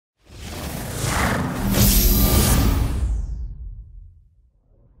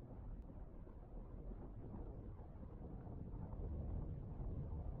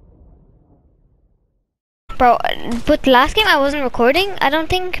Bro, but last game I wasn't recording, I don't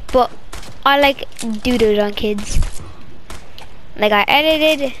think, but I like do those on kids. Like I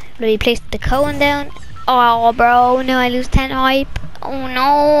edited, but he placed the cone down. Oh bro, no, I lose 10 hype. Oh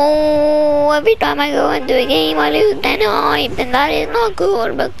no, every time I go into a game I lose 10 hype, and that is not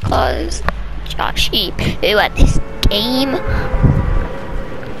good because Joshy poo at this game.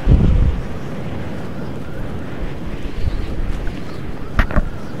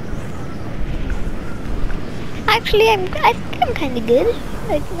 Actually, I think I'm kind of good.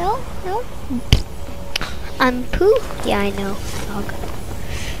 Like, no. I'm poo. Yeah, I know. Oh,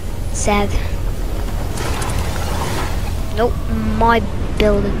 God. Sad. Nope, my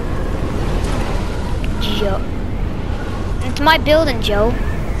building. Joe. It's my building, Joe.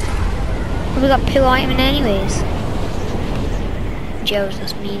 We got poo item anyways. Joe's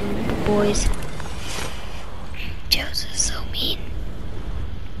just mean, boys. Joe's just so mean.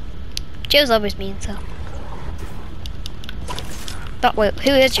 Joe's always mean, so. But wait, who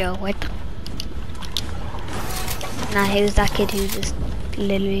is Joe? What? Nah, who's that kid who just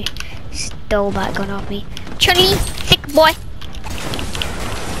literally stole that gun off me? Chun-Li, thick boy.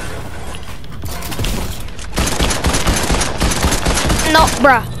 No,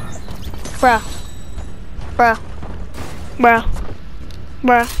 bruh.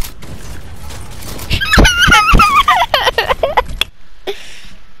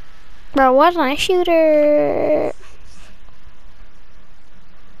 Bro, why didn't I shoot her?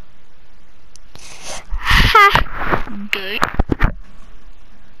 Ha! Good.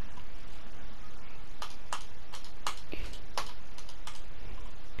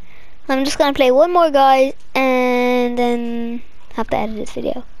 I'm just gonna play one more, guys, and then have to edit this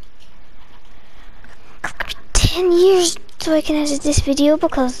video. It's gonna be 10 years so I can edit this video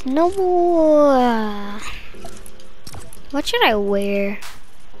because no more. What should I wear?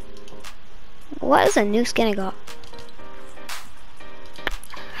 What is a new skin I got?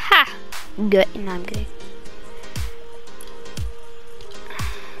 Ha! Good. No, I'm good.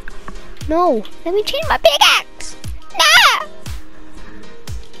 No, let me change my pickaxe. No!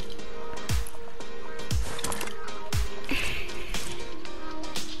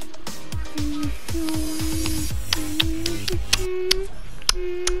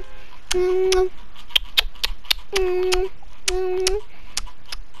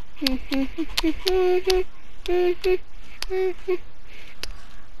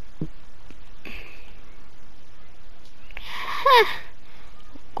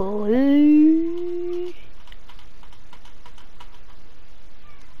 Gold.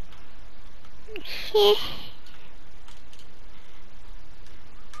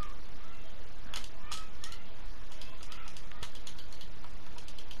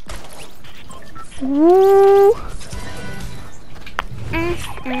 Woo.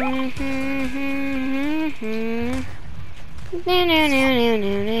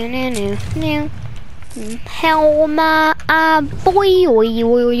 No. Hell my boy.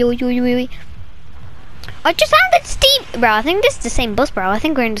 I just landed Steve. Bro, I think this is the same bus, bro. I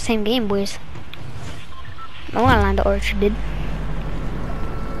think we're in the same game, boys. I want to land the orchard.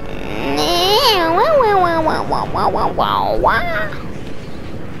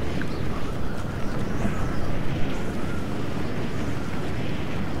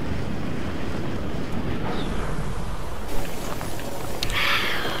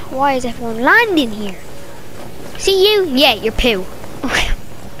 Why is everyone landing here? See you? Yeah, you're poo.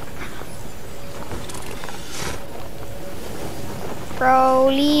 Bro,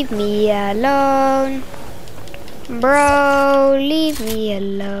 leave me alone. Bro, leave me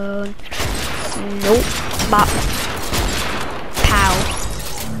alone. Nope. Bop. Pow.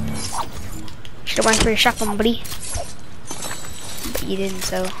 Should've went for your shotgun, buddy. But you didn't,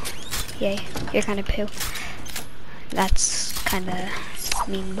 so yeah, you're kind of poo. That's kind of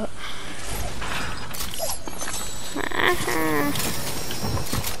mean, but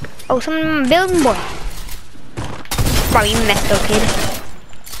oh, someone building, boy. Bro, you messed up, kid.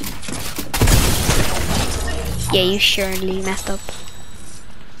 Yeah, you surely messed up.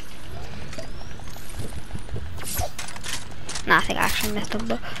 Nah, I think I actually messed up,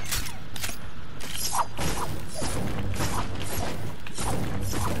 but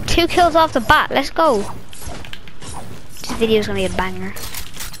 2 kills off the bat. Let's go. This video is gonna be a banger.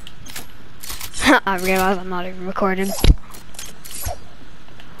 I realize I'm not even recording.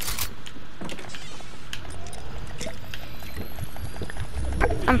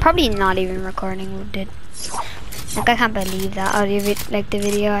 I'm probably not even recording. Did like I can't believe that audio like the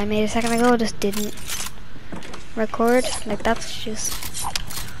video I made a second ago just didn't record. Like that's just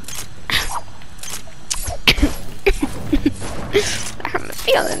I'm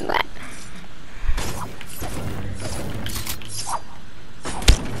feeling that.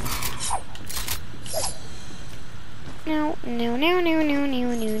 No, no, no, no,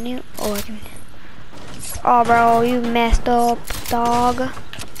 no, no, no. Oh, I can... Oh, bro, you messed up, dog.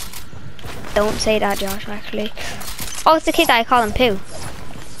 Don't say that, Josh, actually. Oh, it's the kid that I call him Pooh.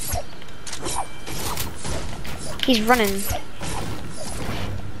 He's running.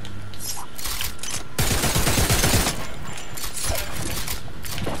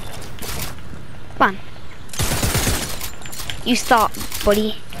 Come on. You stop,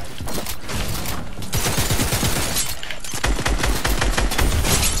 buddy.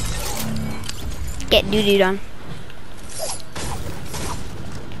 Get doo-dooed on.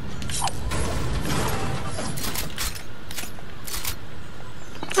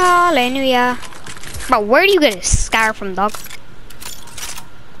 Hallelujah. Bro, where do you get a scar from, dog?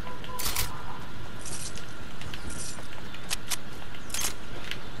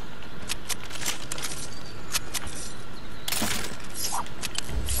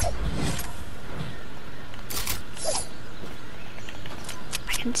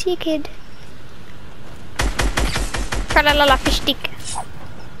 I can see a kid. Tra-la-la-la, fish stick.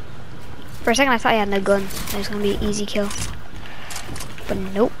 For a second I thought he had no gun. It was gonna be an easy kill. But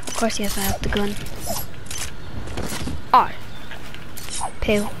nope, of course he has to have the gun. Oh.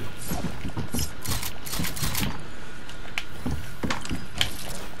 Poo.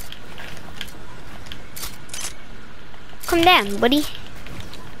 Come down, buddy.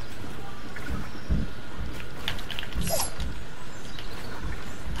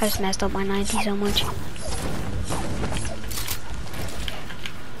 I just messed up my 90 so much.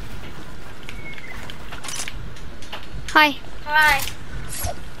 Hi. Hi.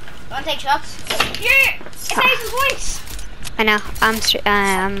 Wanna take shots? Yeah! It's 1,000 points! I know. And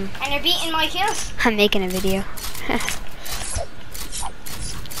you're beating my kills. I'm making a video. Can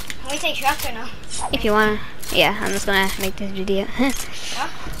we take shots or no? If you wanna. Yeah, I'm just gonna make this video. What?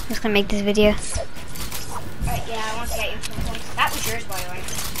 I'm just gonna make this video. Alright, yeah, I want to get you some points. That was yours, by the way.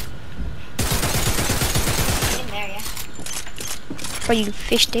 In there, yeah. For you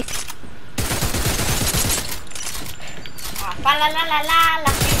fish stick. La la la la la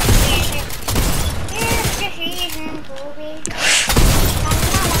la.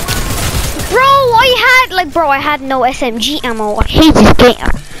 Bro, I had no SMG ammo. I hate this game.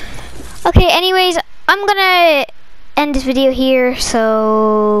 Okay, anyways, I'm gonna end this video here.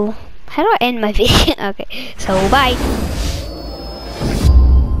 So, how do I end my video? Okay, so bye.